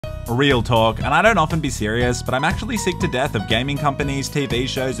Real talk, and I don't often be serious, but I'm actually sick to death of gaming companies, TV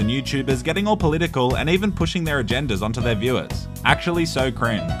shows, and YouTubers getting all political and even pushing their agendas onto their viewers. Actually so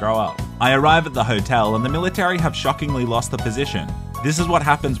cringe, grow up. I arrive at the hotel and the military have shockingly lost the position. This is what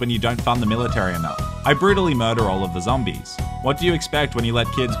happens when you don't fund the military enough. I brutally murder all of the zombies. What do you expect when you let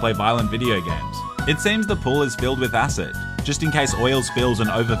kids play violent video games? It seems the pool is filled with acid. Just in case oil spills and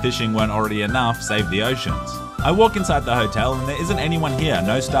overfishing weren't already enough, save the oceans. I walk inside the hotel and there isn't anyone here,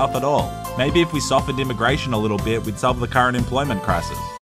 no staff at all. Maybe if we softened immigration a little bit, we'd solve the current employment crisis.